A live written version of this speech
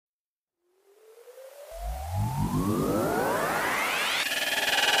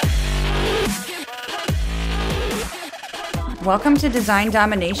Welcome to Design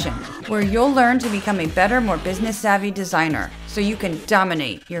Domination, where you'll learn to become a better, more business-savvy designer so you can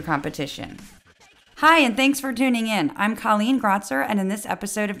dominate your competition. Hi, and thanks for tuning in. I'm Colleen Grotzer, and in this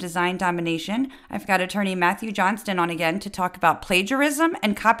episode of Design Domination, I've got attorney Matthew Johnston on again to talk about plagiarism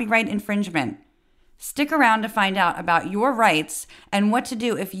and copyright infringement. Stick around to find out about your rights and what to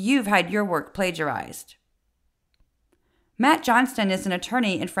do if you've had your work plagiarized. Matt Johnston is an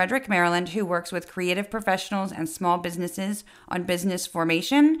attorney in Frederick, Maryland, who works with creative professionals and small businesses on business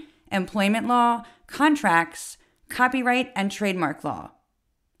formation, employment law, contracts, copyright, and trademark law.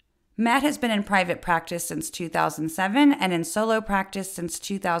 Matt has been in private practice since 2007 and in solo practice since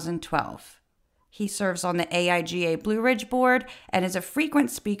 2012. He serves on the AIGA Blue Ridge Board and is a frequent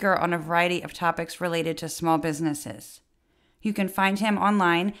speaker on a variety of topics related to small businesses. You can find him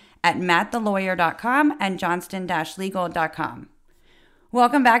online at mattthelawyer.com and johnston-legal.com.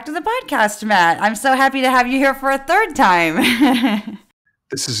 Welcome back to the podcast, Matt. I'm so happy to have you here for a third time.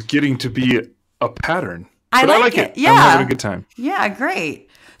 This is getting to be a pattern. I like it. Yeah. I'm having a good time. Yeah, great.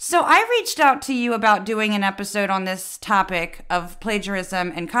 So I reached out to you about doing an episode on this topic of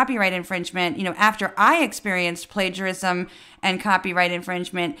plagiarism and copyright infringement, after I experienced plagiarism and copyright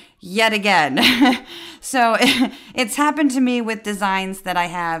infringement yet again. So it's happened to me with designs that I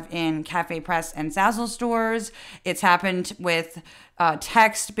have in Cafe Press and Zazzle stores. It's happened with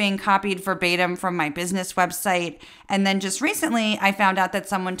text being copied verbatim from my business website. And then just recently, I found out that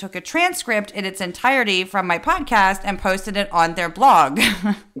someone took a transcript in its entirety from my podcast and posted it on their blog.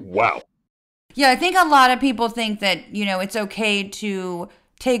 Wow. Yeah, I think a lot of people think that, it's okay to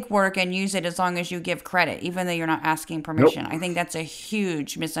take work and use it as long as you give credit, even though you're not asking permission. Nope. I think that's a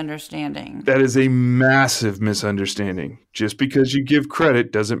huge misunderstanding. That is a massive misunderstanding. Just because you give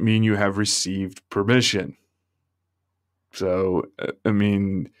credit doesn't mean you have received permission. So,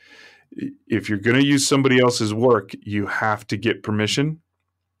 if you're going to use somebody else's work, you have to get permission,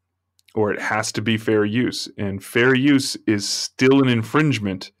 or it has to be fair use. And fair use is still an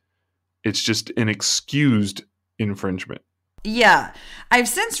infringement. It's just an excused infringement. Yeah. I've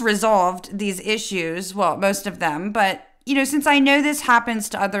since resolved these issues, well, most of them, but since I know this happens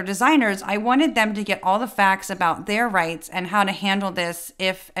to other designers, I wanted them to get all the facts about their rights and how to handle this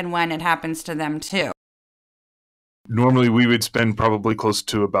if and when it happens to them too. Normally, we would spend probably close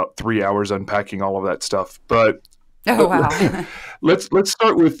to about 3 hours unpacking all of that stuff. But wow. let's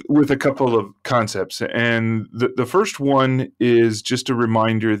start with a couple of concepts. And the first one is just a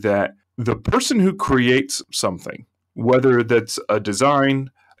reminder that the person who creates something, whether that's a design,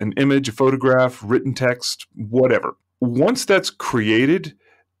 an image, a photograph, written text, whatever, once that's created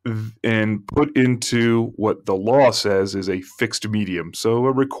and put into what the law says is a fixed medium, so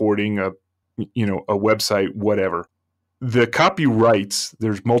a recording, a website, whatever, the copyrights,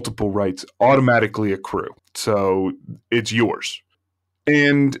 there's multiple rights, automatically accrue. So it's yours.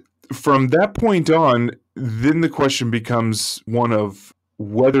 And from that point on, then the question becomes one of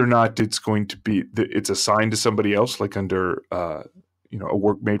whether or not it's going to be, it's assigned to somebody else, like under, a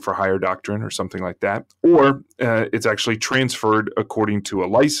work made for hire doctrine or something like that, or it's actually transferred according to a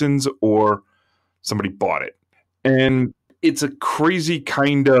license or somebody bought it. And it's a crazy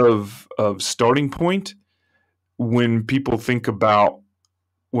kind of starting point when people think about,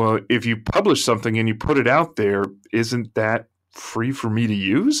 well, if you publish something and you put it out there, isn't that free for me to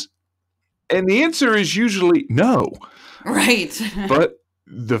use? And the answer is usually no. Right. But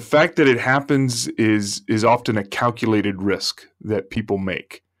the fact that it happens is often a calculated risk that people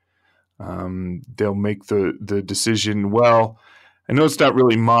make. They'll make the decision, well, I know it's not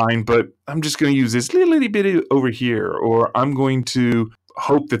really mine, but I'm just going to use this little bit over here, or I'm going to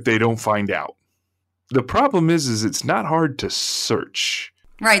hope that they don't find out. The problem is it's not hard to search.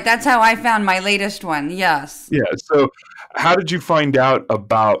 Right. That's how I found my latest one. Yes. Yeah. So how did you find out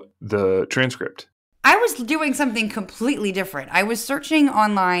about the transcript? I was doing something completely different. I was searching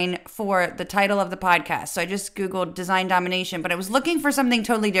online for the title of the podcast. So I just Googled Design Domination, but I was looking for something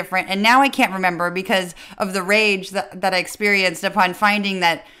totally different. And now I can't remember because of the rage that I experienced upon finding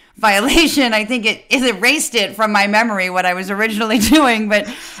that violation. I think it erased it from my memory, what I was originally doing. But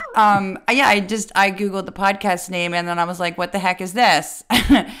I Googled the podcast name and then I was like, what the heck is this?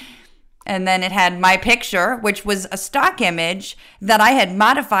 And then it had my picture, which was a stock image that I had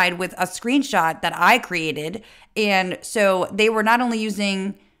modified with a screenshot that I created. And so they were not only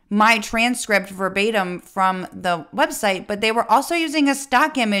using my transcript verbatim from the website, but they were also using a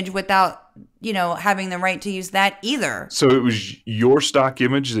stock image without, having the right to use that either. So it was your stock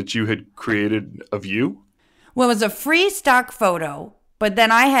image that you had created of you? Well, it was a free stock photo, but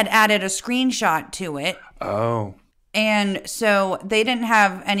then I had added a screenshot to it. Oh. And so they didn't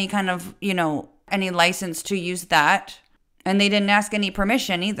have any kind of, any license to use that. And they didn't ask any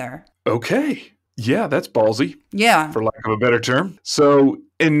permission either. Okay. Yeah, that's ballsy. Yeah. For lack of a better term. So,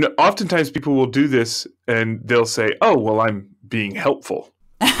 and oftentimes people will do this and they'll say, oh, well, I'm being helpful.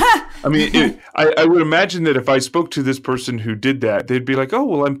 I mean, I would imagine that if I spoke to this person who did that, they'd be like, oh,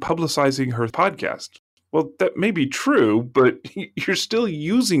 well, I'm publicizing her podcast. Well, that may be true, but you're still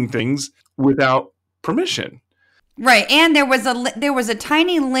using things without permission. Right. And there was a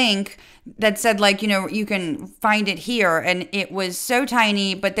tiny link that said, like, you can find it here. And it was so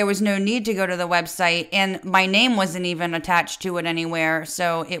tiny, but there was no need to go to the website. And my name wasn't even attached to it anywhere.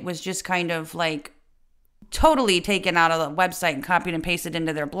 So it was just kind of like totally taken out of the website and copied and pasted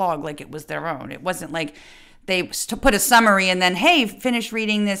into their blog like it was their own. It wasn't like they put a summary and then, hey, finish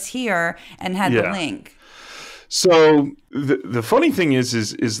reading this here and had the link. So the funny thing is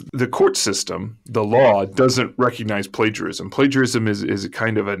the court system, the law, doesn't recognize plagiarism. Plagiarism is a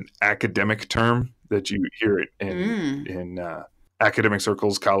kind of an academic term that you hear it in academic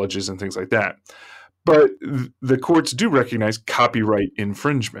circles, colleges, and things like that. But the courts do recognize copyright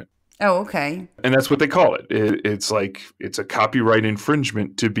infringement. Oh, okay. And that's what they call it. It's like it's a copyright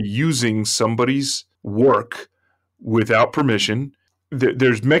infringement to be using somebody's work without permission.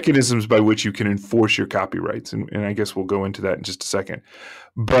 There's mechanisms by which you can enforce your copyrights, and I guess we'll go into that in just a second.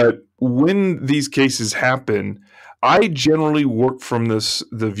 But when these cases happen, I generally work from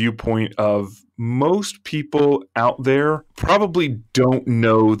the viewpoint of most people out there probably don't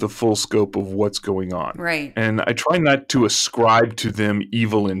know the full scope of what's going on. Right. And I try not to ascribe to them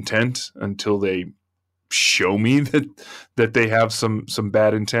evil intent until they show me that they have some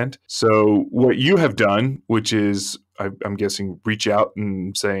bad intent. So what you have done, which is I'm guessing reach out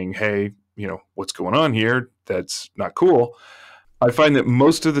and saying, hey, what's going on here? That's not cool. I find that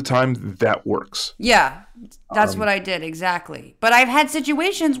most of the time that works. Yeah, that's what I did exactly. But I've had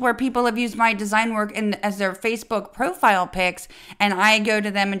situations where people have used my design work as their Facebook profile pics, and I go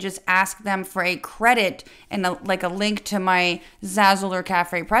to them and just ask them for a credit and a link to my Zazzle or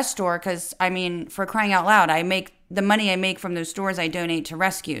Cafe Press store. Because I mean, for crying out loud, I make the money I make from those stores I donate to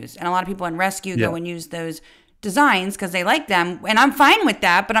rescues, and a lot of people in rescue go and use those designs because they like them, and I'm fine with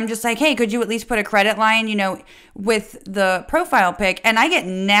that, but I'm just like, hey, could you at least put a credit line, with the profile pic? And I get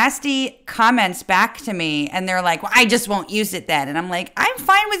nasty comments back to me, and they're like, well, I just won't use it then. And I'm like, I'm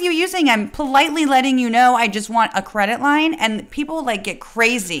fine with you using it. I'm politely letting you know I just want a credit line, and people get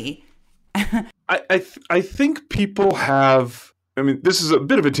crazy. I think people have, I mean, this is a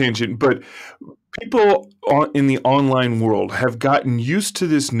bit of a tangent, but people in the online world have gotten used to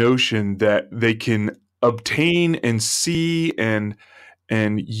this notion that they can obtain and see and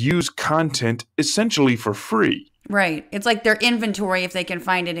use content essentially for free. Right. It's like their inventory if they can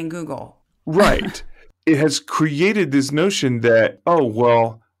find it in Google. Right. It has created this notion that, oh,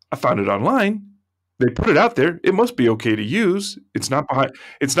 well, I found it online. They put it out there. It must be okay to use. It's not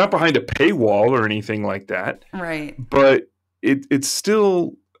behind a paywall or anything like that. Right. But it's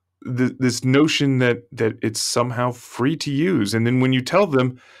still this notion that it's somehow free to use. And then when you tell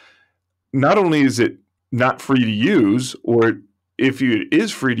them, not only is it not free to use, or if it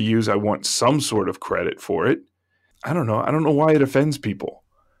is free to use, I want some sort of credit for it. I don't know why it offends people.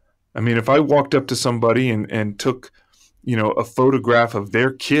 I mean, if I walked up to somebody and took, a photograph of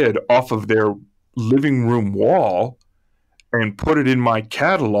their kid off of their living room wall and put it in my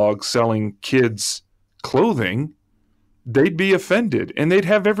catalog selling kids clothing, they'd be offended, and they'd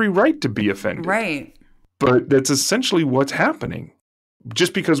have every right to be offended. Right. But that's essentially what's happening.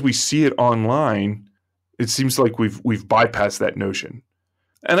 Just because we see it online, it seems like we've bypassed that notion,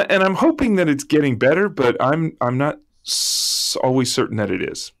 and I'm hoping that it's getting better, but I'm not always certain that it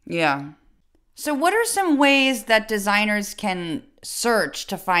is. Yeah. So what are some ways that designers can search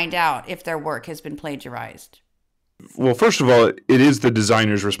to find out if their work has been plagiarized? Well, first of all, it is the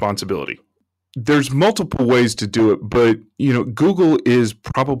designer's responsibility. There's multiple ways to do it, but Google is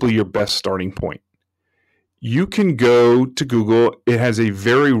probably your best starting point. You can go to Google. It has a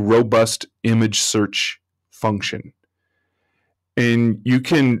very robust image search function. And you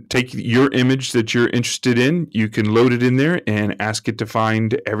can take your image that you're interested in, you can load it in there and ask it to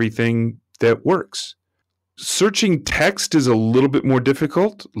find everything that works. Searching text is a little bit more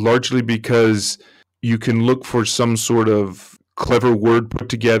difficult, largely because you can look for some sort of clever word put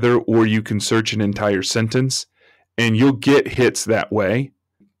together, or you can search an entire sentence, and you'll get hits that way.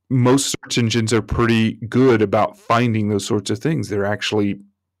 Most search engines are pretty good about finding those sorts of things.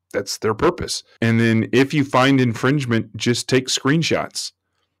 That's their purpose. And then if you find infringement, just take screenshots.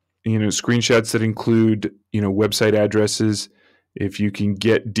 Screenshots that include, website addresses. If you can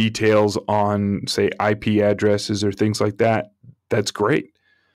get details on, say, IP addresses or things like that, that's great.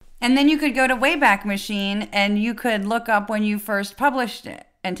 And then you could go to Wayback Machine and you could look up when you first published it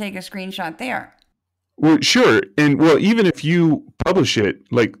and take a screenshot there. Well, sure. And well, even if you publish it,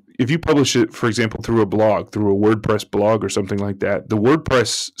 like if you publish it, for example, through a blog, through a WordPress blog or something like that, the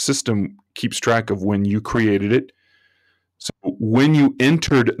WordPress system keeps track of when you created it. So when you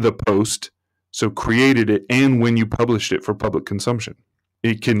entered the post, so created it, and when you published it for public consumption.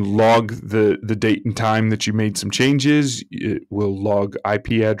 It can log the date and time that you made some changes. It will log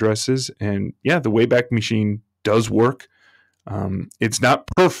IP addresses. And yeah, the Wayback Machine does work. It's not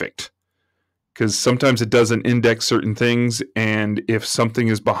perfect because sometimes it doesn't index certain things. And if something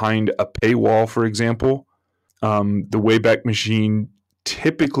is behind a paywall, for example, the Wayback Machine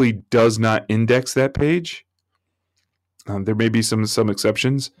typically does not index that page. There may be some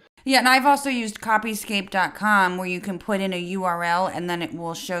exceptions. Yeah, and I've also used Copyscape.com where you can put in a URL and then it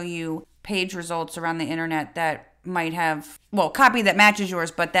will show you page results around the internet that might have, well, copy that matches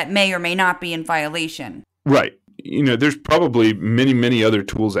yours, but that may or may not be in violation. Right. There's probably many, many other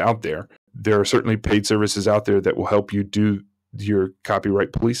tools out there. There are certainly paid services out there that will help you do your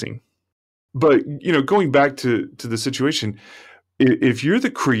copyright policing. But, going back to the situation, if you're the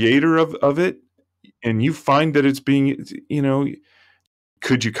creator of it and you find that it's being,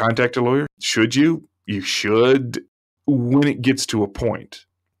 could you contact a lawyer? Should you? You should when it gets to a point.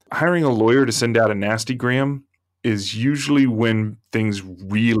 Hiring a lawyer to send out a nastygram is usually when things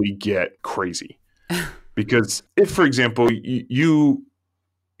really get crazy. Because if, for example, you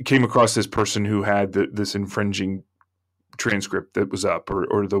came across this person who had this infringing transcript that was up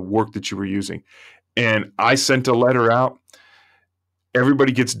or the work that you were using, and I sent a letter out,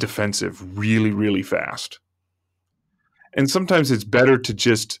 everybody gets defensive really, really fast. And sometimes it's better to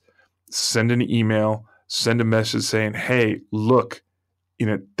just send an email, send a message saying, hey, look,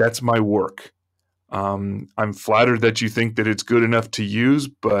 that's my work. I'm flattered that you think that it's good enough to use,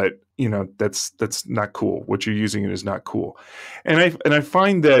 but that's not cool. What you're using it is not cool. And I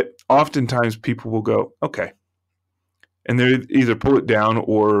find that oftentimes people will go, okay. And they either pull it down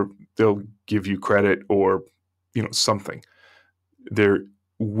or they'll give you credit or, something. They're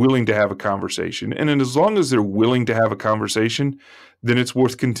willing to have a conversation. And as long as they're willing to have a conversation, then it's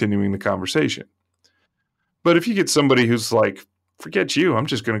worth continuing the conversation. But if you get somebody who's like, forget you, I'm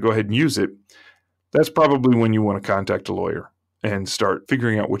just going to go ahead and use it, that's probably when you want to contact a lawyer and start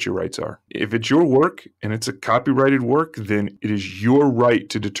figuring out what your rights are. If it's your work and it's a copyrighted work, then it is your right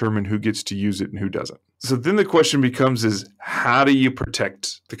to determine who gets to use it and who doesn't. So then the question becomes is, how do you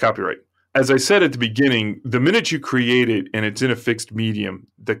protect the copyright? As I said at the beginning, the minute you create it and it's in a fixed medium,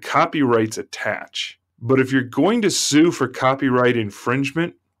 the copyrights attach. But if you're going to sue for copyright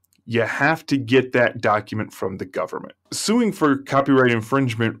infringement, you have to get that document from the government. Suing for copyright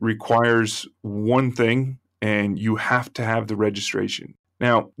infringement requires one thing, and you have to have the registration.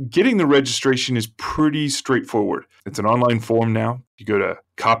 Now, getting the registration is pretty straightforward. It's an online form now. You go to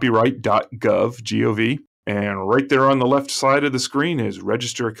copyright.gov, G-O-V, and right there on the left side of the screen is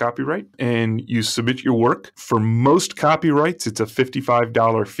register a copyright, and you submit your work. For most copyrights, it's a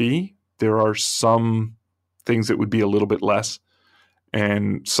 $55 fee. There are some things that would be a little bit less,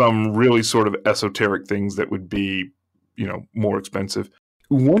 and some really sort of esoteric things that would be, more expensive.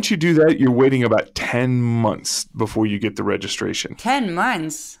 Once you do that, you're waiting about 10 months before you get the registration. 10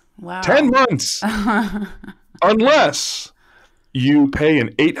 months? Wow. 10 months! Unless you pay an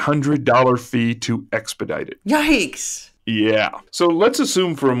 $800 fee to expedite it. Yikes. Yeah. So let's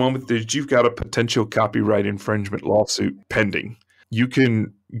assume for a moment that you've got a potential copyright infringement lawsuit pending. You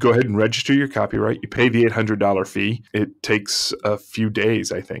can go ahead and register your copyright. You pay the $800 fee. It takes a few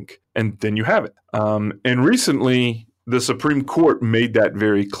days, I think, and then you have it. And recently, the Supreme Court made that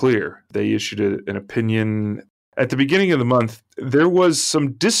very clear. They issued an opinion at the beginning of the month. There was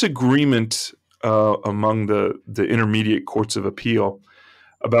some disagreement among the intermediate courts of appeal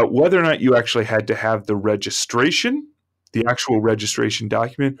about whether or not you actually had to have the registration, the actual registration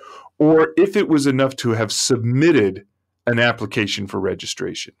document, or if it was enough to have submitted an application for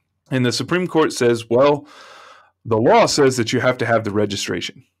registration. And the Supreme Court says, well, the law says that you have to have the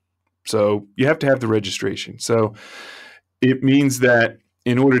registration. So you have to have the registration. So it means that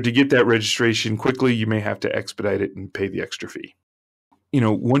in order to get that registration quickly, you may have to expedite it and pay the extra fee.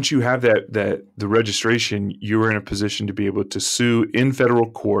 Once you have the registration, you're in a position to be able to sue in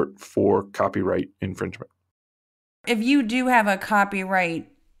federal court for copyright infringement. If you do have a copyright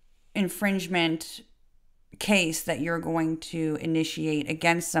infringement case that you're going to initiate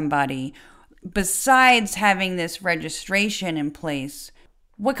against somebody, besides having this registration in place,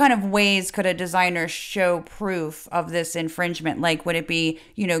 what kind of ways could a designer show proof of this infringement? Like, would it be,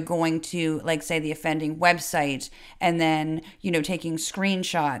 going to, like, say, the offending website and then, taking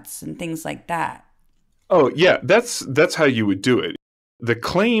screenshots and things like that? Oh, yeah, that's how you would do it. The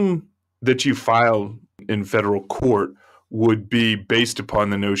claim that you file in federal court would be based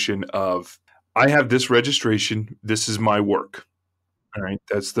upon the notion of, I have this registration, this is my work. All right,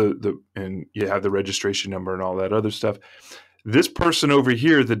 that's and you have the registration number and all that other stuff. This person over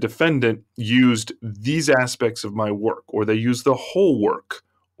here, the defendant, used these aspects of my work, or they used the whole work,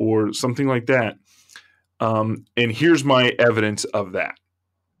 or something like that. And here's my evidence of that.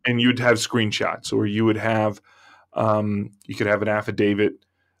 And you'd have screenshots, or you would have, you could have an affidavit.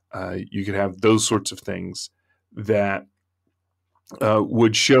 You could have those sorts of things that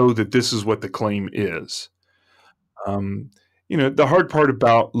would show that this is what the claim is. The hard part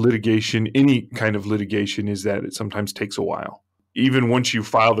about litigation, any kind of litigation, is that it sometimes takes a while. Even once you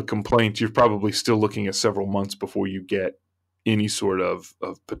file the complaint, you're probably still looking at several months before you get any sort of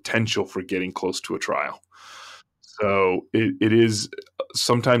potential for getting close to a trial. So it is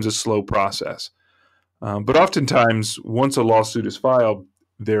sometimes a slow process. But oftentimes, once a lawsuit is filed,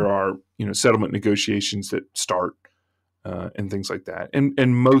 there are settlement negotiations that start and things like that.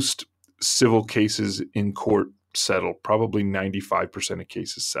 And most civil cases in court settle. Probably 95% of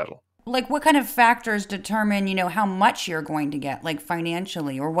cases settle. Like, what kind of factors determine, how much you're going to get, like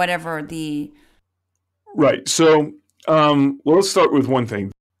financially or whatever the... Right. So, well, let's start with one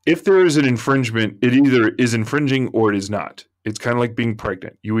thing. If there is an infringement, it either is infringing or it is not. It's kind of like being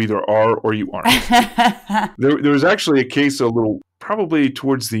pregnant. You either are or you aren't. There was actually a case probably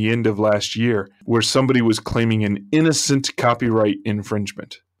towards the end of last year, where somebody was claiming an innocent copyright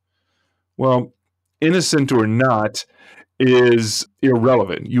infringement. Well, innocent or not is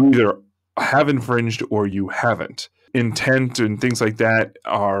irrelevant. You either have infringed or you haven't. Intent and things like that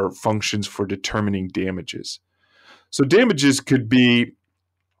are functions for determining damages. So damages could be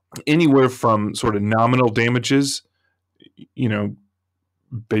anywhere from sort of nominal damages,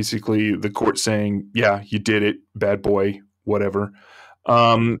 basically the court saying, yeah, you did it, bad boy, whatever,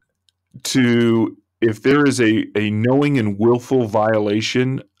 to if there is a knowing and willful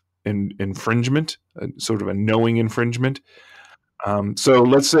violation and infringement, sort of a knowing infringement. So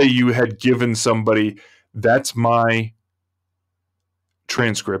let's say you had given somebody, that's my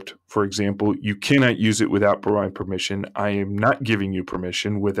transcript, for example. You cannot use it without my permission. I am not giving you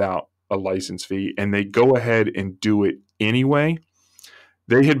permission without a license fee. And they go ahead and do it anyway.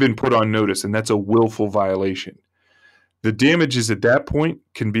 They had been put on notice, and that's a willful violation. The damages at that point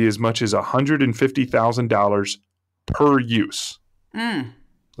can be as much as $150,000 per use.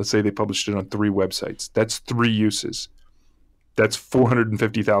 Let's say they published it on 3 websites. That's 3 uses. That's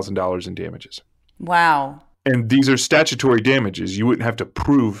 $450,000 in damages. Wow. And these are statutory damages. You wouldn't have to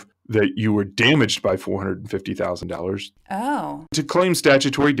prove that you were damaged by $450,000. Oh. To claim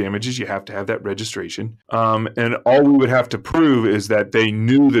statutory damages, you have to have that registration. And all we would have to prove is that they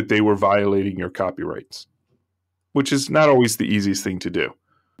knew that they were violating your copyrights, which is not always the easiest thing to do.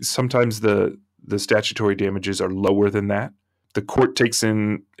 Sometimes the statutory damages are lower than that. The court takes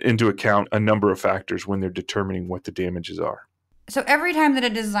into account a number of factors when they're determining what the damages are. So every time that a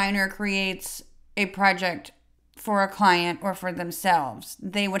designer creates a project for a client or for themselves,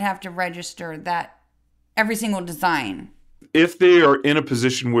 they would have to register that every single design. If they are in a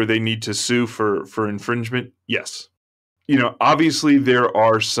position where they need to sue for infringement, yes. Obviously there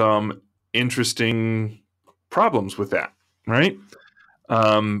are some interesting problems with that, right?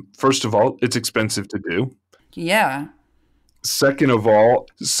 First of all, it's expensive to do. Yeah. Second of all,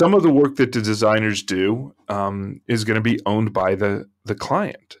 some of the work that the designers do is going to be owned by the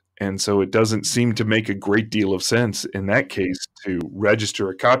client. And so it doesn't seem to make a great deal of sense in that case to register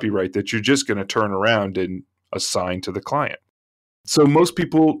a copyright that you're just going to turn around and assign to the client. So most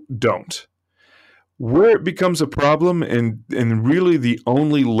people don't. Where it becomes a problem, and really the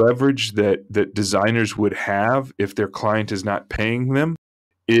only leverage that designers would have if their client is not paying them,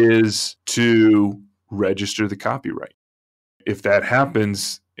 is to register the copyright. If that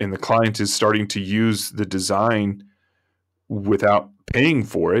happens and the client is starting to use the design without paying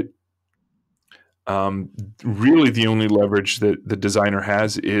for it, really the only leverage that the designer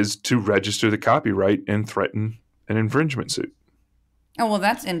has is to register the copyright and threaten an infringement suit. Oh, well,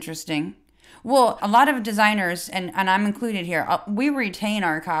 that's interesting. Well, a lot of designers, and I'm included here, we retain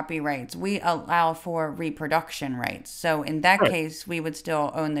our copyrights. We allow for reproduction rights. So in that case, we would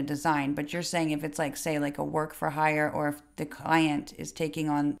still own the design. But you're saying if it's like, say, like a work for hire, or if the client is taking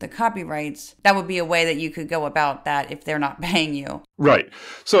on the copyrights, that would be a way that you could go about that if they're not paying you. Right.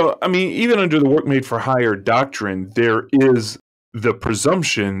 So, I mean, even under the work made for hire doctrine, there is the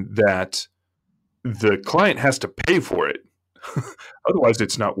presumption that the client has to pay for it. Otherwise,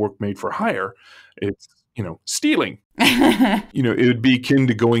 it's not work made for hire. It's, stealing. It would be akin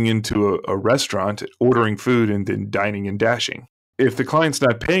to going into a restaurant, ordering food, and then dining and dashing. If the client's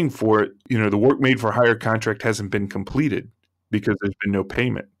not paying for it, the work made for hire contract hasn't been completed because there's been no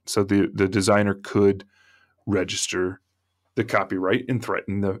payment. So the designer could register the copyright and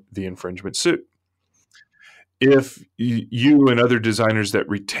threaten the infringement suit. If you and other designers that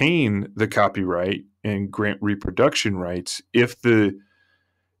retain the copyright and grant reproduction rights, if the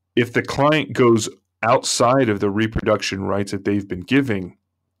client goes outside of the reproduction rights that they've been giving,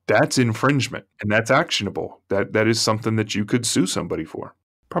 that's infringement, and that's actionable. That is something that you could sue somebody for.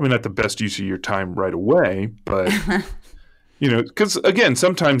 Probably not the best use of your time right away, but because again,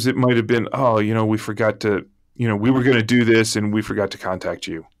 sometimes it might have been, we forgot to, we were going to do this and we forgot to contact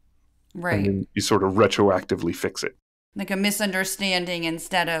you. Right. And then you sort of retroactively fix it. Like a misunderstanding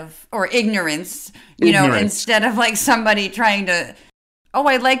or ignorance, instead of like somebody trying to,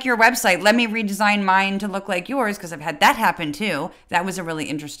 I like your website. Let me redesign mine to look like yours, because I've had that happen too. That was a really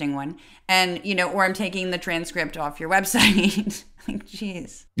interesting one. And, or I'm taking the transcript off your website. Like,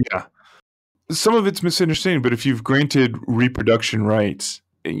 geez. Yeah. Some of it's misunderstanding, but if you've granted reproduction rights,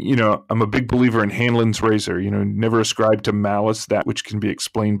 I'm a big believer in Hanlon's razor, never ascribe to malice that which can be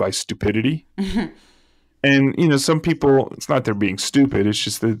explained by stupidity. And, some people, it's not they're being stupid. It's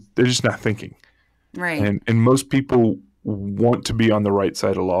just that they're just not thinking. Right. And most people want to be on the right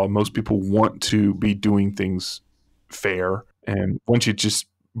side of law. Most people want to be doing things fair. And once you just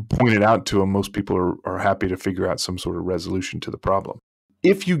point it out to them, most people are happy to figure out some sort of resolution to the problem.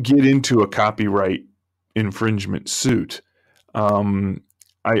 If you get into a copyright infringement suit,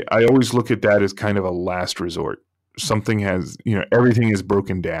 I always look at that as kind of a last resort. Something has, everything is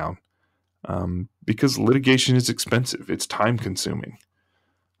broken down because litigation is expensive. It's time consuming.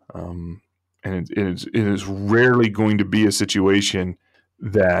 And it is rarely going to be a situation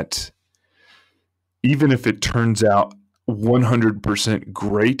that even if it turns out 100%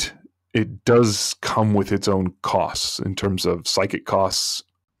 great, it does come with its own costs in terms of psychic costs.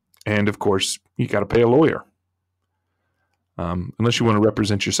 And of course, you got to pay a lawyer. Unless you want to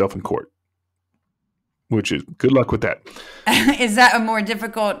represent yourself in court, which is good luck with that. Is that a more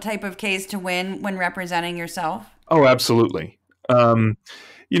difficult type of case to win when representing yourself? Oh, absolutely. Being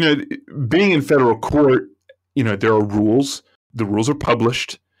in federal court, there are rules. The rules are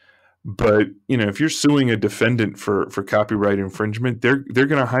published. But, if you're suing a defendant for copyright infringement, they're going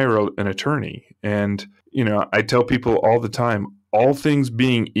to hire an attorney. And, I tell people all the time, all things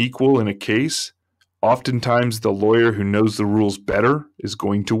being equal in a case, oftentimes the lawyer who knows the rules better is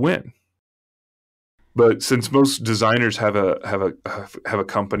going to win. But since most designers have a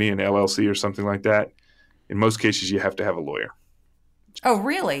company, an LLC or something like that, in most cases you have to have a lawyer. Oh,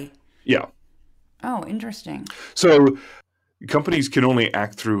 really? Yeah. Oh, interesting. So companies can only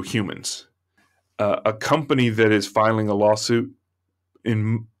act through humans. A company that is filing a lawsuit,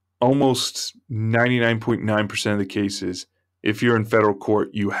 in almost 99.9% of the cases, if you're in federal court,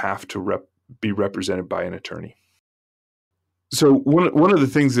 you have to be represented by an attorney. So one of the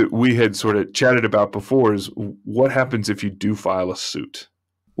things that we had sort of chatted about before is what happens if you do file a suit.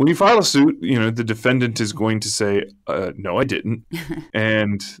 When you file a suit, the defendant is going to say, no, I didn't.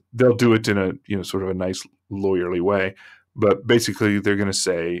 And they'll do it in a, sort of a nice lawyerly way. But basically, they're going to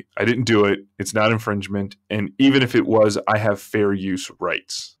say, I didn't do it. It's not infringement. And even if it was, I have fair use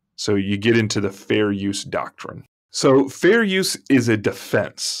rights. So you get into the fair use doctrine. So fair use is a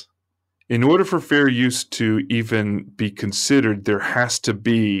defense. In order for fair use to even be considered, there has to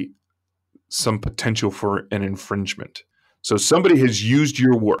be some potential for an infringement. So somebody has used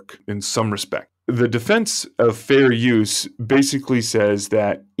your work in some respect. The defense of fair use basically says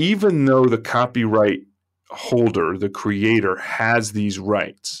that even though the copyright holder, the creator, has these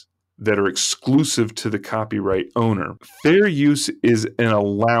rights that are exclusive to the copyright owner, fair use is an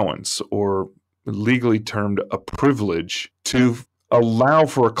allowance, or legally termed a privilege, to allow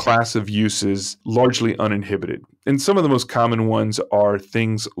for a class of uses largely uninhibited. And some of the most common ones are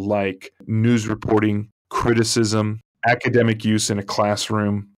things like news reporting, criticism, academic use in a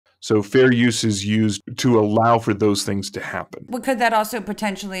classroom. So fair use is used to allow for those things to happen. Well, could that also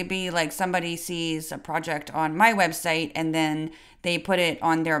potentially be like somebody sees a project on my website and then they put it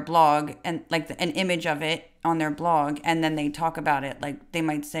on their blog, and like an image of it on their blog, and then they talk about it? Like they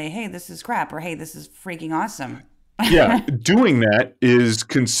might say, hey, this is crap, or hey, this is freaking awesome. Yeah, doing that is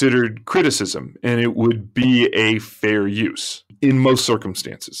considered criticism, and it would be a fair use in most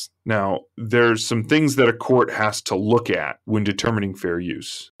circumstances. Now, there's some things that a court has to look at when determining fair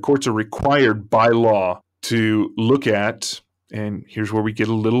use. Courts are required by law to look at and here's where we get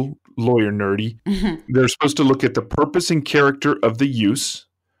a little lawyer nerdy. They're supposed to look at the purpose and character of the use,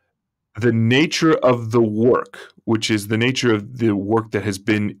 the nature of the work, which is the nature of the work that has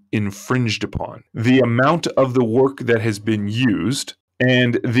been infringed upon, the amount of the work that has been used,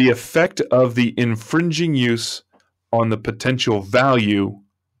 and the effect of the infringing use on the potential value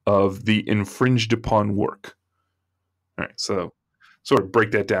of the infringed upon work. All right, so sort of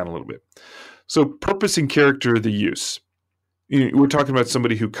break that down a little bit. So purpose and character of the use. We're talking about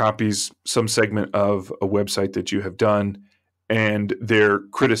somebody who copies some segment of a website that you have done, and they're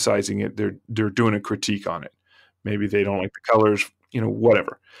criticizing it. They're doing a critique on it. Maybe they don't like the colors,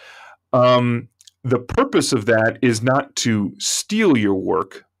 whatever. The purpose of that is not to steal your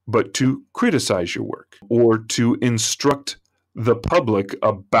work, but to criticize your work or to instruct the public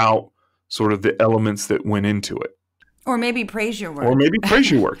about sort of the elements that went into it. Or maybe praise your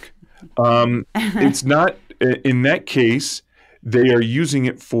work. It's not, in that case, they are using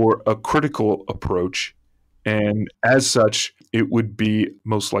it for a critical approach, and as such, it would be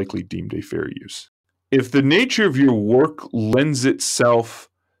most likely deemed a fair use. If the nature of your work lends itself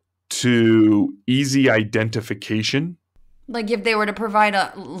to easy identification, like if they were to provide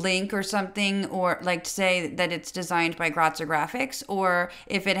a link or something, or like to say that it's designed by Gratzer Graphics, or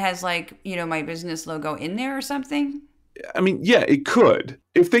if it has my business logo in there or something. I mean, yeah, it could.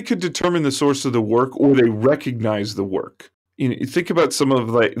 If they could determine the source of the work or they recognize the work. You think about some of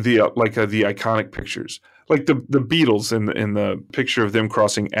the iconic pictures, like the Beatles in the picture of them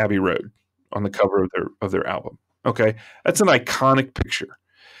crossing Abbey Road on the cover of their album. Okay, that's an iconic picture.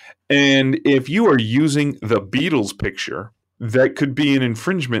 And if you are using the Beatles picture, that could be an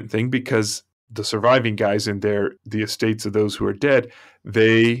infringement thing because the surviving guys in the estates of those who are dead,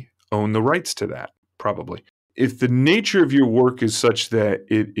 they own the rights to that, probably. If the nature of your work is such that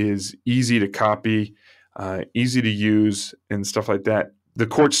it is easy to copy, easy to use, and stuff like that, the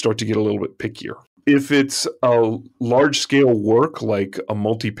courts start to get a little bit pickier. If it's a large-scale work like a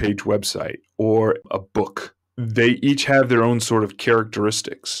multi-page website or a book, they each have their own sort of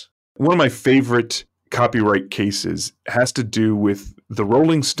characteristics. One of my favorite copyright cases has to do with the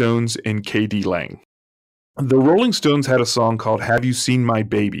Rolling Stones and K.D. Lang. The Rolling Stones had a song called Have You Seen My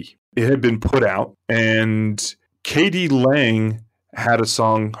Baby? It had been put out, and K.D. Lang had a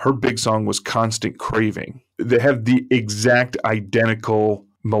song, her big song was Constant Craving. They have the exact identical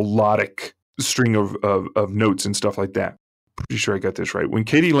melodic string of notes and stuff like that. Pretty sure I got this right. When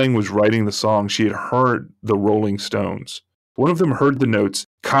K.D. Lang was writing the song, she had heard the Rolling Stones. One of them heard the notes,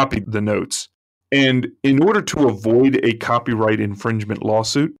 copied the notes, and in order to avoid a copyright infringement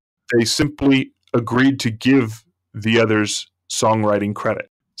lawsuit, they simply agreed to give the others songwriting credit.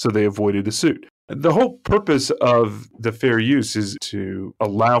 So they avoided the suit. The whole purpose of the fair use is to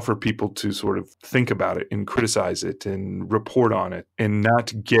allow for people to sort of think about it and criticize it and report on it and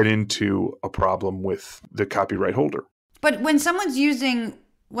not get into a problem with the copyright holder. But when someone's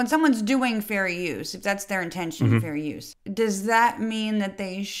doing fair use, if that's their intention, fair use, does that mean that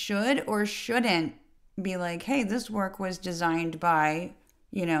they should or shouldn't be like, hey, this work was designed by,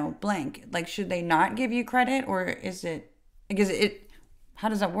 blank? Like, should they not give you credit, or is it, how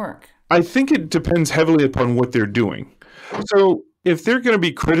does that work? I think it depends heavily upon what they're doing. So if they're going to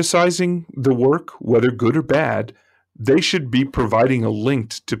be criticizing the work, whether good or bad, they should be providing a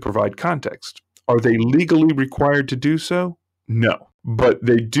link to provide context. Are they legally required to do so? No. But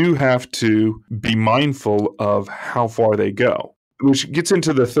they do have to be mindful of how far they go, which gets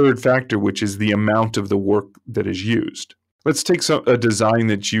into the third factor, which is the amount of the work that is used. Let's take a design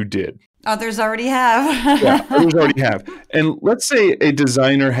that you did. Others already have. Yeah, others already have. And let's say a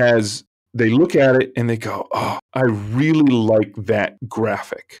designer they look at it and they go, oh, I really like that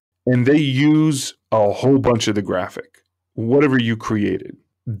graphic. And they use a whole bunch of the graphic, whatever you created.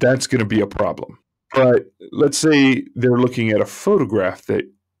 That's going to be a problem. But let's say they're looking at a photograph that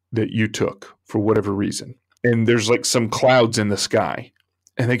you took for whatever reason. And there's like some clouds in the sky.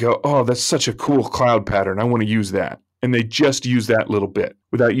 And they go, oh, that's such a cool cloud pattern. I want to use that. And they just use that little bit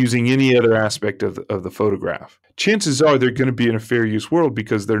without using any other aspect of the photograph. Chances are they're going to be in a fair use world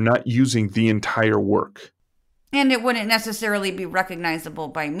because they're not using the entire work. And it wouldn't necessarily be recognizable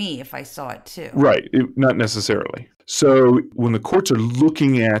by me if I saw it too. Right, not necessarily. So when the courts are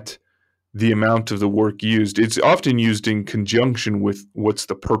looking at the amount of the work used, it's often used in conjunction with what's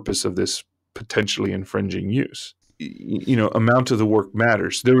the purpose of this potentially infringing use. Amount of the work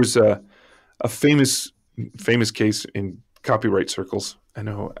matters. There was a famous case in copyright circles. I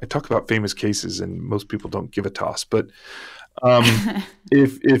know I talk about famous cases and most people don't give a toss, but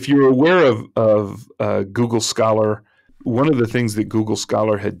if you're aware of Google Scholar, one of the things that Google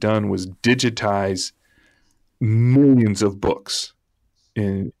Scholar had done was digitize millions of books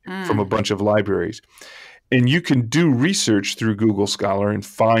from a bunch of libraries. And you can do research through Google Scholar and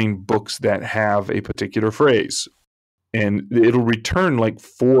find books that have a particular phrase. And it'll return like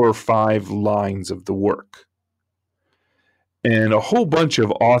 4 or 5 lines of the work. And a whole bunch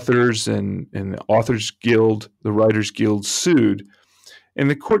of authors and the Authors Guild, the Writers Guild sued. And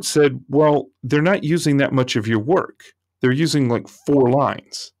the court said, well, they're not using that much of your work. They're using like 4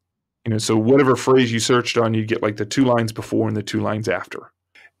 lines. So whatever phrase you searched on, you get like the 2 lines before and the 2 lines after.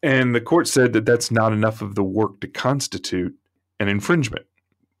 And the court said that that's not enough of the work to constitute an infringement.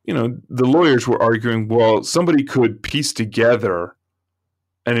 The lawyers were arguing, well, somebody could piece together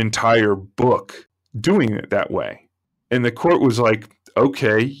an entire book doing it that way. And the court was like,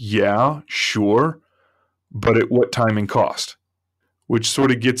 okay, yeah, sure, but at what time and cost? Which sort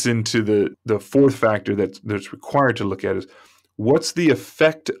of gets into the fourth factor that's required to look at is, what's the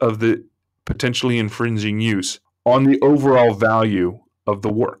effect of the potentially infringing use on the overall value of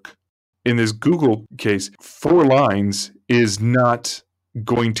the work? In this Google case, 4 lines is not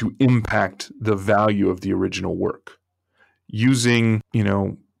going to impact the value of the original work. Using,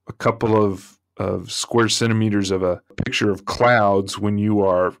 a couple of square centimeters of a picture of clouds when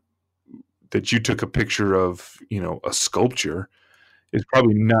you took a picture of, a sculpture is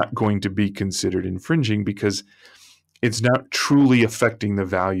probably not going to be considered infringing because it's not truly affecting the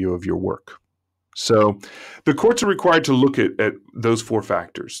value of your work. So the courts are required to look at those 4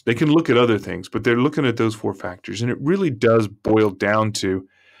 factors. They can look at other things, but they're looking at those 4 factors. And it really does boil down to,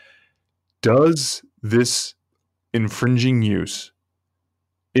 does this infringing use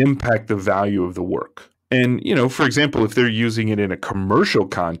impact the value of the work? And, for example, if they're using it in a commercial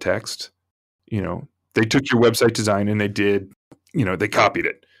context, they took your website design and they copied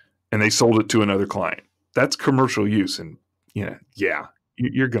it and they sold it to another client. That's commercial use. And,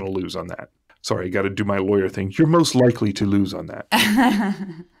 you're going to lose on that. Sorry, I got to do my lawyer thing. You're most likely to lose on that.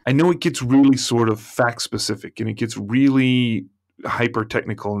 I know it gets really sort of fact specific and it gets really hyper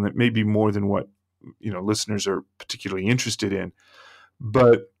technical, and it may be more than what listeners are particularly interested in.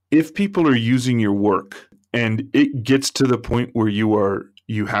 But if people are using your work and it gets to the point where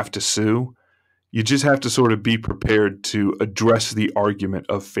you have to sue, you just have to sort of be prepared to address the argument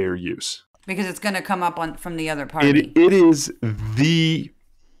of fair use. Because it's going to come up from the other party. It is the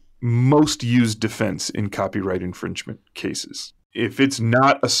most used defense in copyright infringement cases. If it's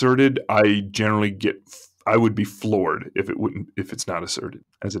not asserted, I would be floored if it's not asserted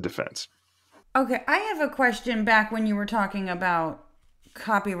as a defense. Okay, I have a question back when you were talking about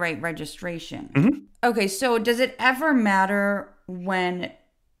copyright registration. Mm-hmm. Okay, so does it ever matter when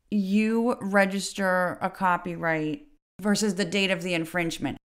you register a copyright versus the date of the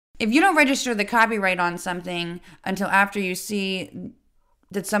infringement? If you don't register the copyright on something until after you see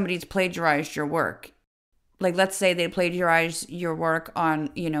that somebody's plagiarized your work, like let's say they plagiarized your work on,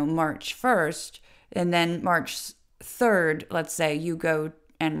 March 1st, and then March 3rd, let's say you go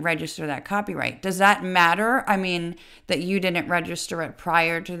and register that copyright. Does that matter? I mean, that you didn't register it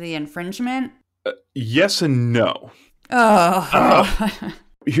prior to the infringement? Yes and no. Oh.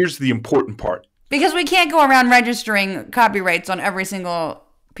 Here's the important part. Because we can't go around registering copyrights on every single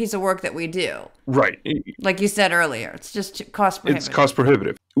piece of work that we do. Right. Like you said earlier, it's just cost prohibitive. It's cost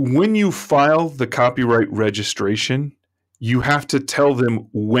prohibitive. When you file the copyright registration, you have to tell them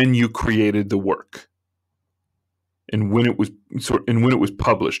when you created the work and when it was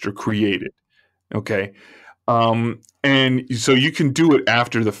published or created. Okay. And so you can do it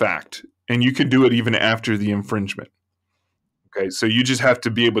after the fact, and you can do it even after the infringement. Okay. So you just have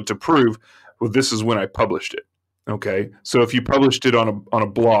to be able to prove, well, this is when I published it. Okay, so if you published it on a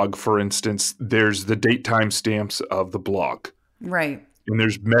blog, for instance, there's the date time stamps of the blog. Right. And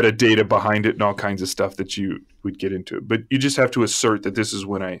there's metadata behind it and all kinds of stuff that you would get into it. But you just have to assert that this is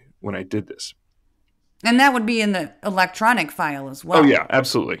when I did this. And that would be in the electronic file as well. Oh, yeah,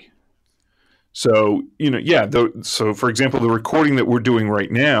 absolutely. So, so for example, the recording that we're doing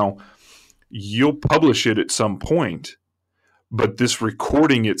right now, you'll publish it at some point. But this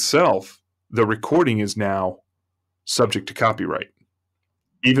recording itself, the recording is now subject to copyright,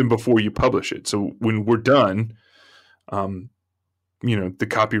 even before you publish it. So when we're done, the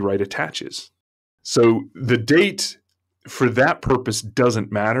copyright attaches. So the date for that purpose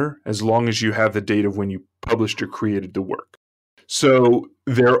doesn't matter as long as you have the date of when you published or created the work. So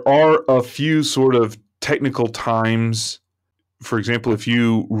there are a few sort of technical times. For example, if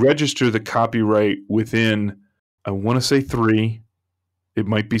you register the copyright within, I want to say 3, it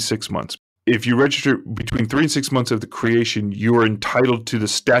might be 6 months. If you register between 3 and 6 months of the creation, you are entitled to the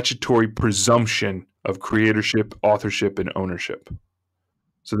statutory presumption of creatorship, authorship, and ownership.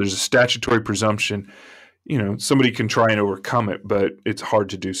 So there's a statutory presumption. somebody can try and overcome it, but it's hard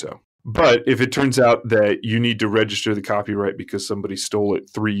to do so. But if it turns out that you need to register the copyright because somebody stole it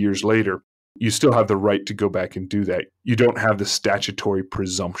 3 years later, you still have the right to go back and do that. You don't have the statutory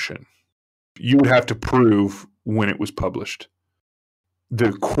presumption. You would have to prove when it was published.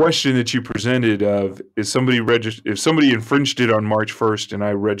 The question that you presented of if somebody infringed it on March 1st and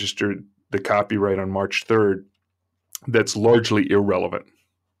I registered the copyright on March 3rd, that's largely irrelevant,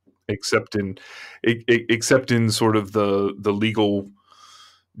 except in sort of the legal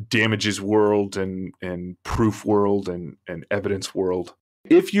damages world and proof world and evidence world.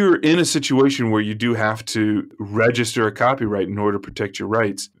 If you're in a situation where you do have to register a copyright in order to protect your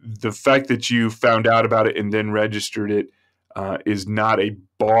rights, the fact that you found out about it and then registered it is not a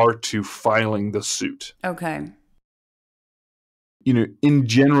bar to filing the suit. Okay. In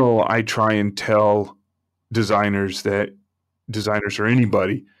general, I try and tell designers or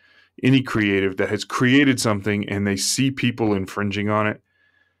anybody, any creative that has created something and they see people infringing on it,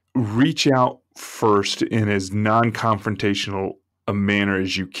 reach out first in as non-confrontational a manner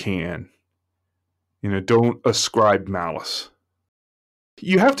as you can. Don't ascribe malice.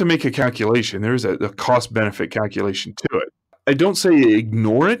 You have to make a calculation. There's a cost-benefit calculation to it. I don't say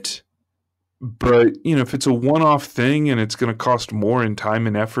ignore it, but if it's a one-off thing and it's going to cost more in time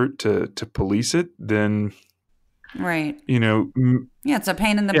and effort to police it, then right. It's a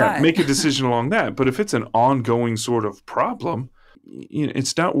pain in the butt. Make a decision along that. But if it's an ongoing sort of problem,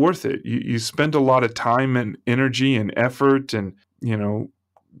 it's not worth it. You spend a lot of time and energy and effort and,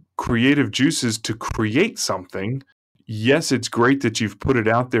 creative juices to create something. Yes, it's great that you've put it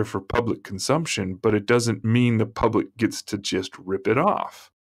out there for public consumption, but it doesn't mean the public gets to just rip it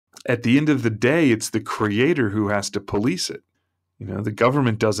off. At the end of the day, it's the creator who has to police it. The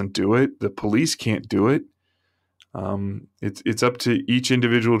government doesn't do it. The police can't do it. It's up to each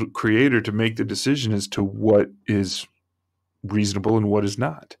individual creator to make the decision as to what is reasonable and what is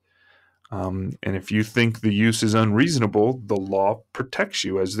not. And if you think the use is unreasonable, the law protects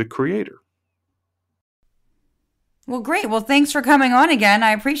you as the creator. Well, great. Well, thanks for coming on again.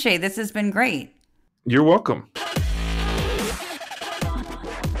 I appreciate it. This has been great. You're welcome.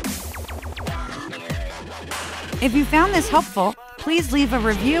 If you found this helpful, please leave a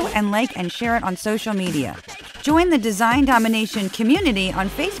review and like and share it on social media. Join the Design Domination community on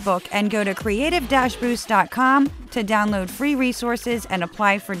Facebook and go to creative-boost.com to download free resources and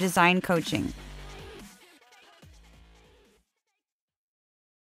apply for design coaching.